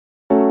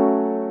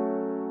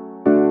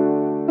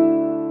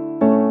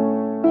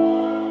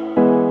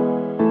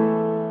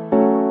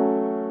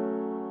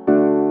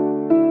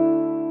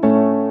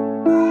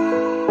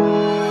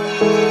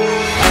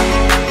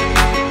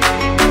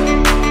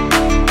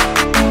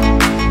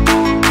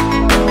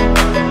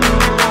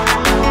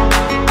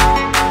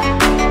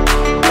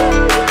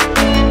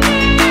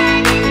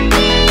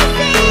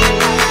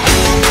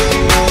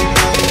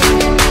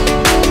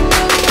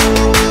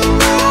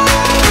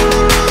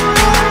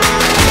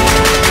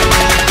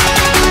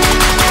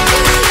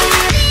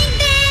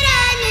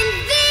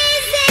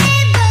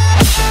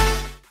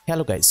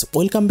Hello guys,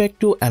 welcome back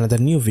to another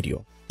new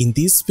video. In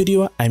this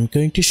video, I'm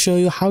going to show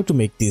you how to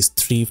make these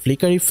 3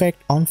 flicker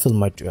effect on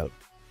Filmora 12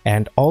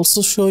 and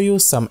also show you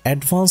some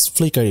advanced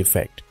flicker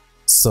effect.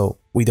 So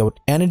without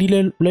any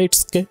delay,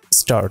 let's get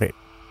started.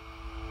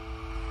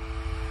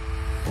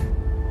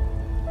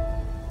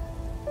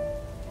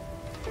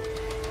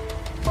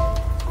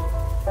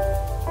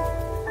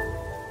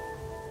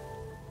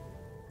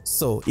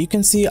 So you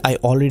can see I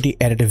already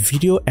added a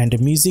video and a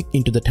music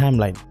into the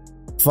timeline.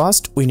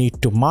 First, we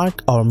need to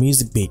mark our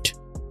music beat.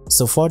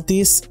 So for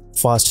this,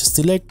 first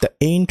select the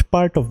end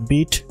part of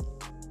beat.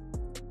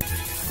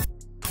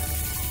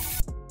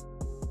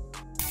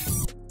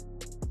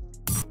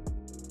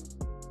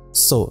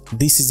 So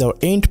this is our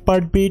end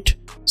part beat.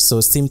 So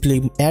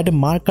simply add a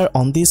marker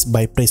on this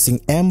by pressing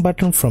M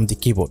button from the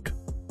keyboard.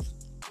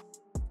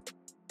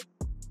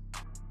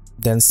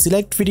 Then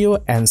select video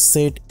and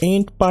set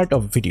end part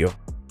of video.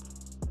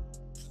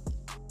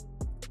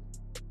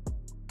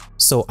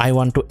 So I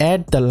want to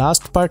add the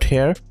last part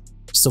here.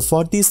 So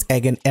for this,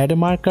 again add a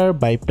marker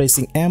by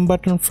pressing M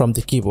button from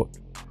the keyboard.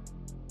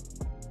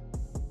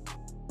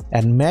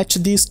 And match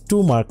these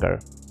two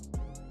markers.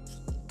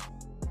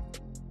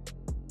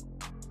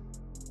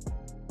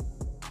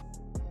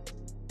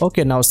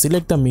 Okay, now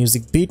select the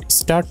music beat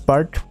start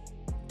part.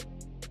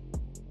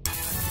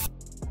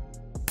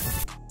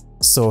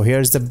 So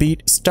here's the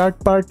beat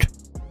start part.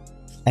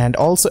 And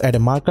also add a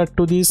marker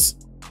to this.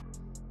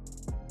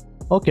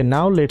 Okay,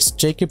 now let's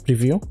check a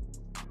preview.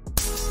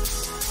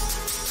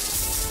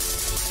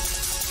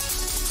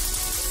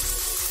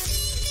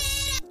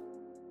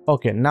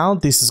 Okay, now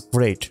this is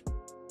great.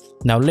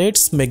 Now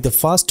let's make the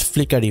first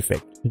flicker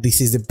effect. This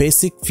is the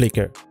basic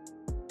flicker.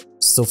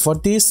 So for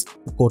this,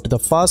 go to the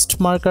first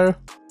marker.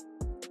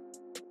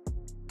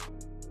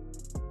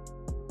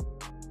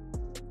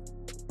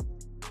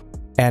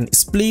 And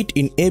split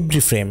in every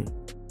frame.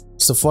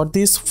 So for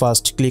this,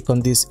 first click on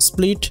this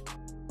split.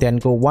 Then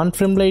go one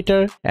frame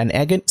later and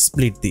again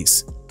split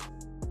this.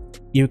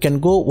 You can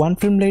go one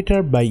frame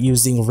later by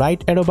using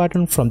right arrow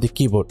button from the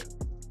keyboard.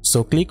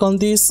 So click on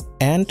this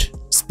and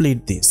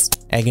split this.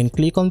 Again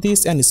click on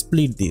this and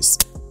split this.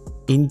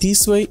 In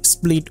this way,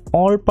 split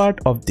all part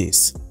of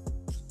this.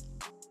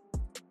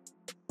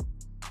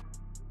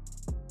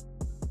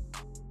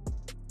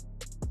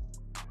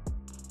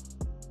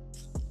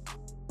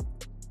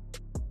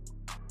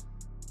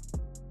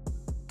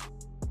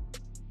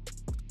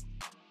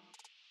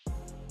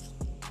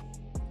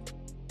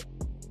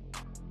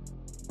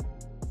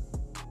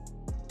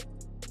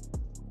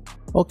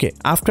 Okay,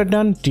 after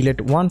done,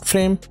 delete one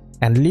frame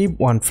and leave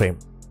one frame.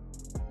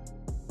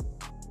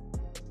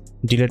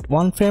 Delete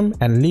one frame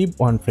and leave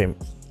one frame.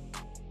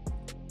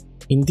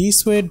 In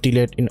this way,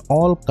 delete in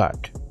all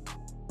cut.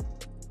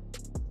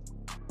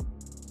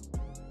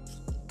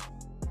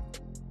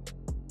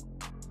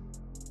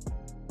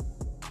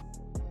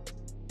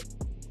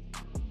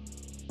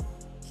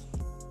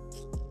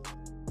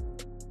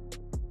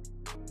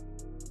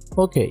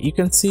 Okay, you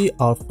can see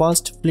our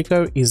first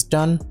flicker is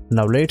done.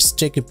 Now let's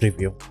check a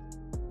preview.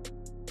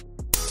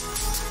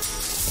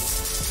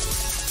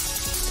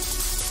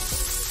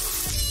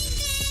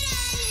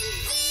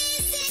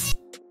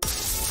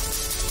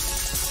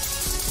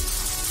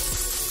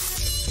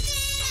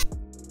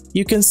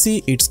 You can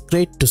see it's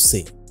great to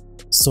see.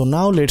 So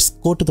now let's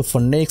go to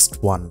for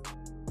next one.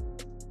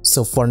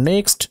 So for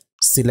next,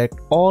 select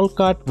all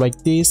cut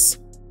like this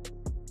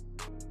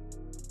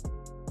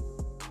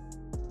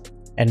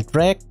and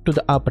drag to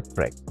the upper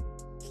track.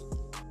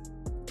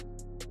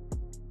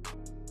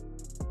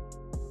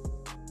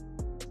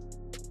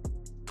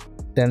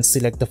 Then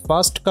select the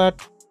first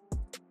cut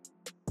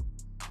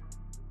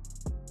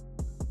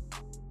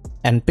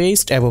and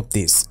paste above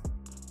this.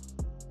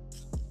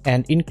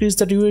 And increase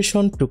the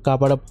duration to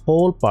cover up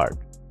whole part.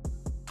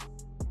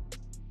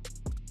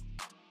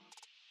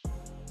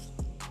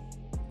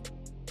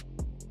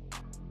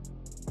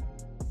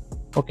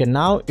 Okay,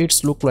 now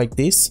it's look like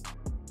this.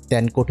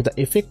 Then go to the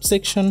effect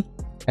section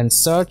and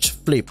search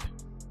flip.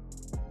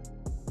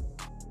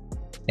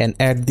 And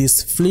add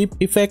this flip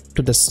effect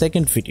to the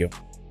second video.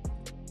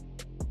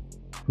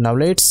 Now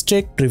let's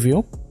check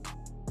preview.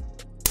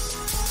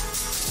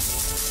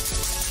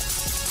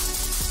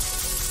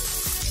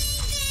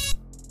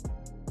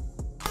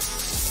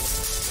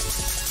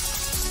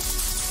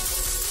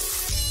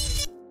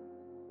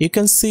 You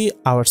can see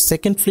our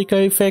second flicker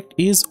effect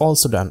is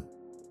also done.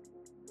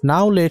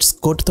 Now let's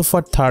go to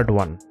for third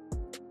one.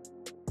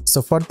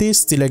 So for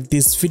this, select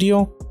this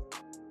video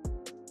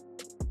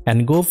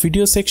and go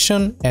video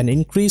section and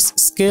increase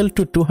scale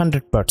to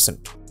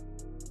 200%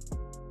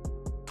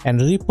 and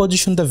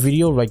reposition the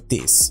video like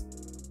this.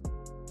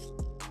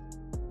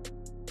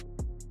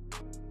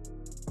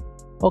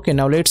 Okay,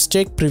 now let's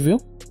check preview.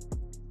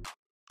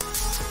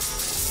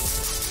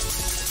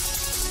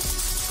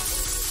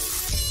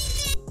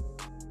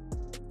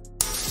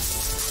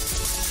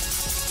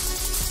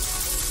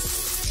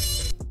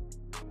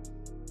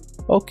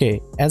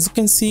 Okay, as you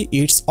can see,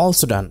 it's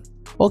also done.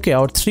 Okay,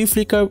 our 3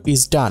 flicker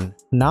is done.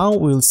 Now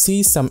we'll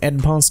see some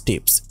advanced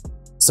tips.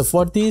 So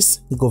for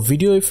this, go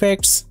video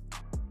effects,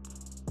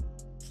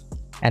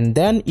 and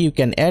then you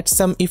can add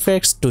some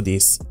effects to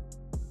this.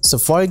 So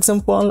for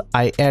example,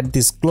 I add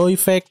this glow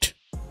effect.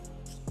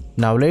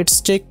 Now let's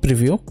check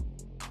preview.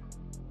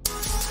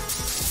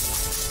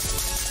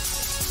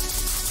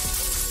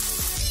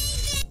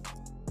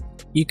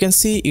 You can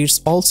see it's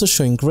also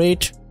showing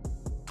great.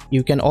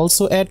 You can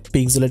also add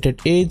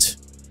pixelated edge.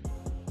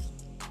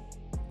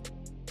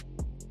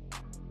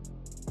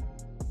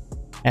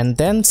 And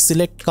then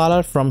select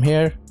color from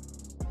here.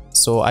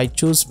 So I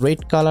choose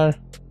red color.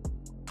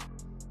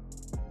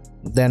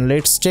 Then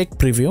let's check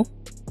preview.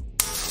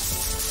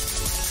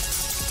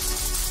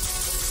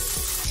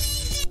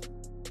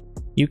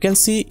 You can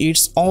see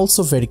it's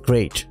also very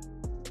great.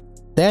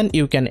 Then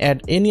you can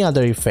add any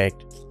other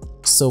effect.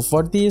 So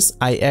for this,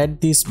 I add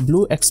this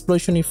blue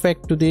explosion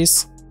effect to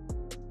this.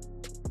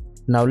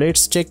 Now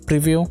let's check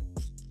preview.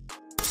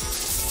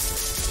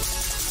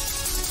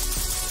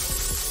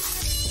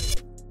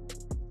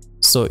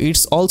 So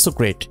it's also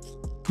great.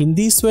 In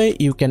this way,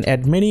 you can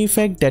add many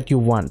effects that you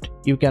want.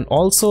 You can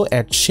also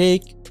add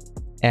shake,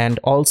 and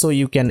also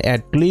you can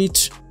add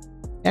glitch,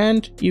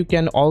 and you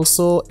can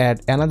also add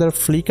another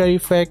flicker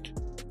effect.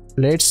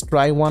 Let's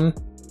try one.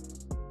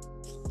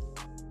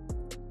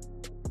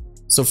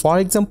 So for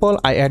example,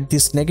 I add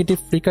this negative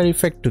flicker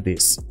effect to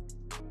this.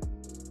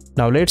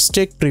 Now let's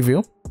check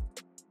preview.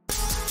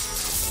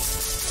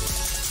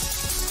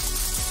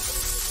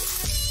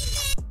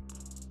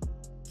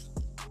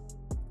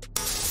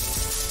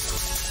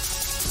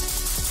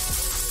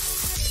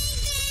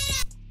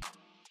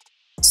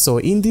 So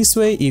in this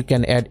way, you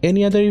can add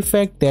any other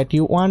effect that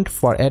you want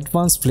for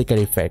advanced flicker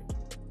effect.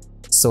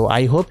 So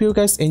I hope you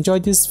guys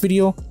enjoyed this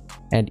video,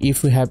 and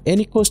if you have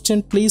any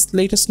question, please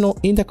let us know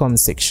in the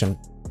comment section.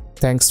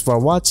 Thanks for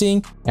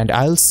watching, and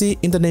I'll see you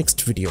in the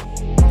next video.